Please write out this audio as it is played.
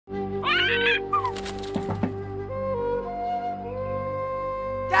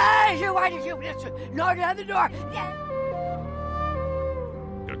Why did you listen? Not out the door.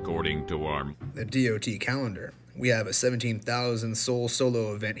 According to our the DOT calendar, we have a 17,000 soul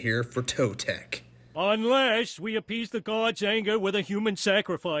solo event here for Totec. Unless we appease the gods' anger with a human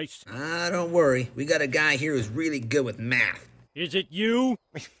sacrifice. Don't worry. We got a guy here who's really good with math. Is it you?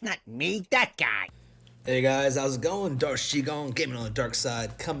 Not me, that guy. Hey guys, how's it going? Dark Shigon, Gaming on the Dark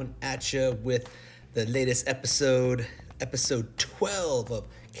Side, coming at you with the latest episode 12 of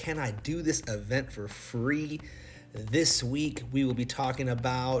Can I Do This Event for Free? This week, we will be talking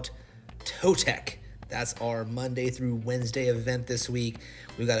about Totec. That's our Monday through Wednesday event this week.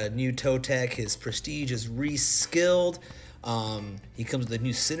 We've got a new Totec. His prestige is re-skilled. He comes with a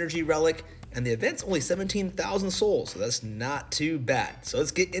new synergy relic, and the event's only 17,000 souls, so that's not too bad. So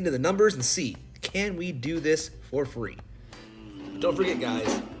let's get into the numbers and see, can we do this for free? Don't forget,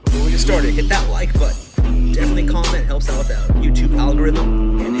 guys, before we get started, hit that like button. Definitely comment, helps out the YouTube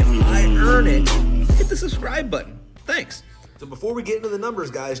algorithm. And if I earn it, hit the subscribe button. Thanks. So before we get into the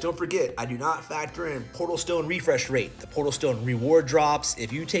numbers, guys, don't forget, I do not factor in Portal Stone refresh rate. The Portal Stone reward drops.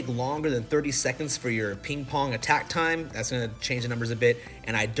 If you take longer than 30 seconds for your ping pong attack time, that's going to change the numbers a bit.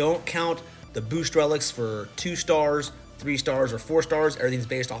 And I don't count the boost relics for 2 stars, 3 stars, or 4 stars. Everything's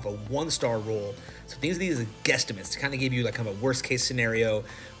based off a 1-star roll. So these are guesstimates to kind of give you like kind of a worst case scenario,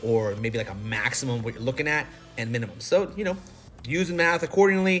 or maybe like a maximum of what you're looking at and minimum. So, you know, use the math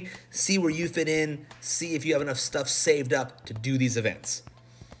accordingly, see where you fit in, see if you have enough stuff saved up to do these events.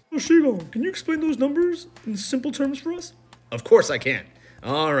 Oh, Shigon, can you explain those numbers in simple terms for us? Of course I can.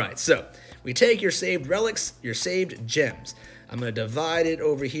 All right, so we take your saved relics, your saved gems. I'm going to divide it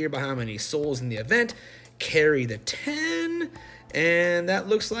over here by how many souls in the event, carry the 10, and that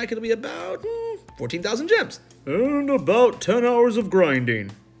looks like it'll be about 14,000 gems. And about 10 hours of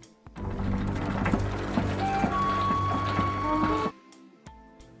grinding.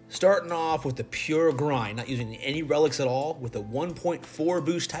 Starting off with the pure grind, not using any relics at all, with a 1.4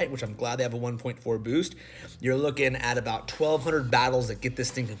 boost type, which I'm glad they have a 1.4 boost. You're looking at about 1,200 battles that get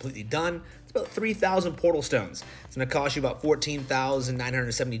this thing completely done. It's about 3,000 portal stones. It's going to cost you about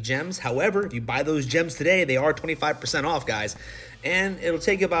 14,970 gems. However, if you buy those gems today, they are 25% off, guys. And it'll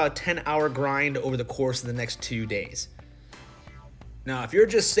take you about a 10-hour grind over the course of the next 2 days. Now, if you're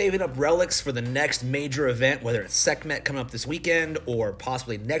just saving up relics for the next major event, whether it's Sekhmet coming up this weekend or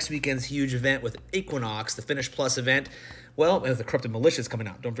possibly next weekend's huge event with Equinox, the Finish Plus event, well, and with the Corrupted Militias coming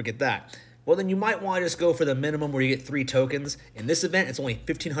out, don't forget that. Well, then you might want to just go for the minimum where you get 3 tokens. In this event, it's only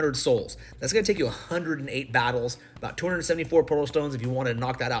 1,500 souls. That's going to take you 108 battles, about 274 portal stones if you want to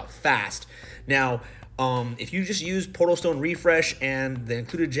knock that out fast. Now, if you just use Portal Stone Refresh and the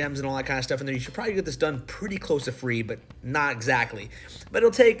included gems and all that kind of stuff in there, you should probably get this done pretty close to free, but not exactly. But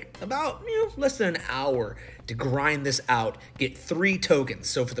it'll take about, less than an hour to grind this out, get 3 tokens.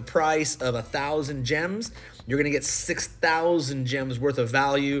 So for the price of 1,000 gems, you're going to get 6,000 gems worth of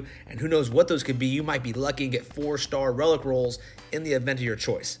value, and who knows what those could be. You might be lucky and get 4-star relic rolls in the event of your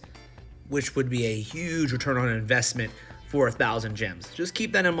choice, which would be a huge return on investment for 1,000 gems. Just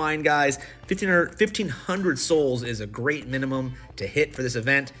keep that in mind, guys. 1,500 souls is a great minimum to hit for this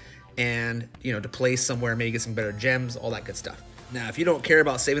event, and to place somewhere, maybe get some better gems, all that good stuff. Now, if you don't care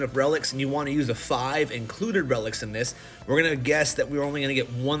about saving up relics and you want to use the 5 included relics in this, we're going to guess that we're only going to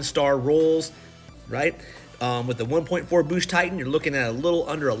get 1-star rolls, right? With the 1.4 boost Titan, you're looking at a little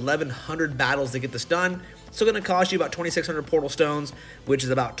under 1,100 battles to get this done. Still going to cost you about 2,600 portal stones, which is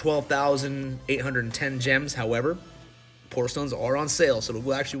about 12,810 gems. However, portal stones are on sale, so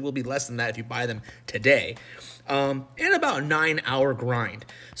it will be less than that if you buy them today. And about a 9-hour grind.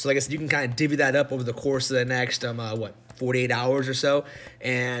 So like I said, you can kind of divvy that up over the course of the next, 48 hours or so.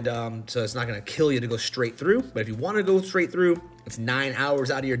 And so it's not going to kill you to go straight through. But if you want to go straight through, it's 9 hours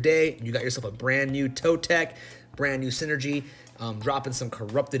out of your day. You got yourself a brand new Totec, brand new synergy, dropping some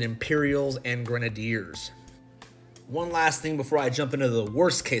corrupted imperials and grenadiers. One last thing before I jump into the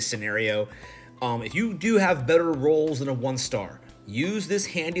worst case scenario. If you do have better rolls than a 1-star, use this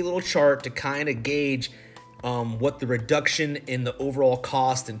handy little chart to kind of gauge what the reduction in the overall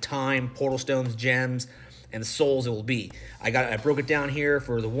cost and time, portal stones, gems, and souls it will be. I broke it down here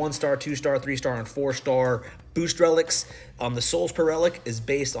for the 1-star, 2-star, 3-star, and 4-star boost relics. The souls per relic is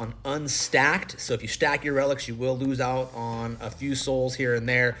based on unstacked, so if you stack your relics, you will lose out on a few souls here and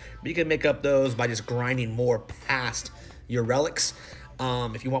there, but you can make up those by just grinding more past your relics.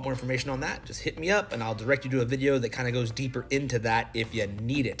 If you want more information on that, just hit me up and I'll direct you to a video that kind of goes deeper into that if you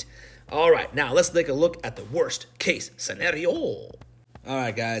need it. All right, now let's take a look at the worst case scenario. All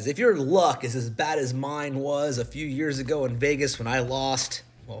right, guys, if your luck is as bad as mine was a few years ago in Vegas when I lost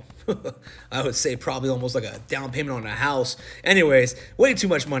well, I would say probably almost like a down payment on a house. Anyways, way too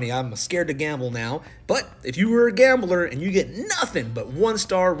much money. I'm scared to gamble now. But if you were a gambler and you get nothing but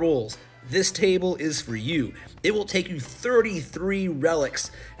 1-star rolls, this table is for you. It will take you 33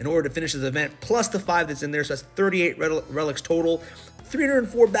 relics in order to finish this event, plus the 5 that's in there, so that's 38 relics total,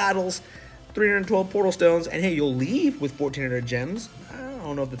 304 battles, 312 portal stones, and hey, you'll leave with 1,400 gems. I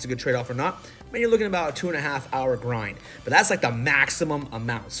don't know if that's a good trade-off or not. I mean, you're looking at about a 2.5-hour grind, but that's like the maximum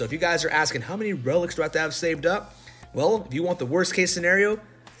amount. So if you guys are asking how many relics do I have to have saved up, well, if you want the worst-case scenario,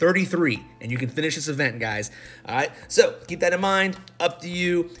 33, and you can finish this event, guys. All right, so keep that in mind. Up to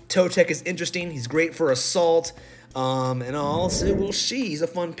you. Totec is interesting. He's great for assault. And also, well, he's a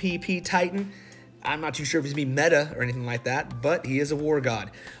fun PP Titan. I'm not too sure if he's gonna be meta or anything like that, but he is a war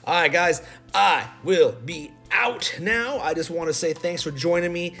god. All right, guys, I will be out now. I just want to say thanks for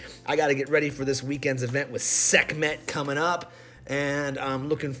joining me. I got to get ready for this weekend's event with Sekhmet coming up, and I'm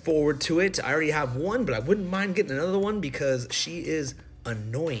looking forward to it. I already have one, but I wouldn't mind getting another one because she is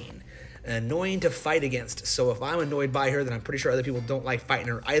annoying to fight against. So if I'm annoyed by her, then I'm pretty sure other people don't like fighting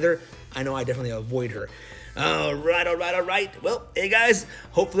her either. I know I definitely avoid her. All right. Well, hey guys,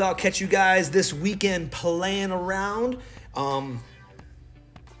 hopefully I'll catch you guys this weekend playing around.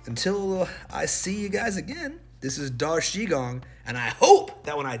 Until I see you guys again, this is Darsh Gong, and I hope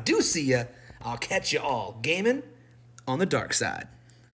that when I do see you, I'll catch you all gaming on the dark side.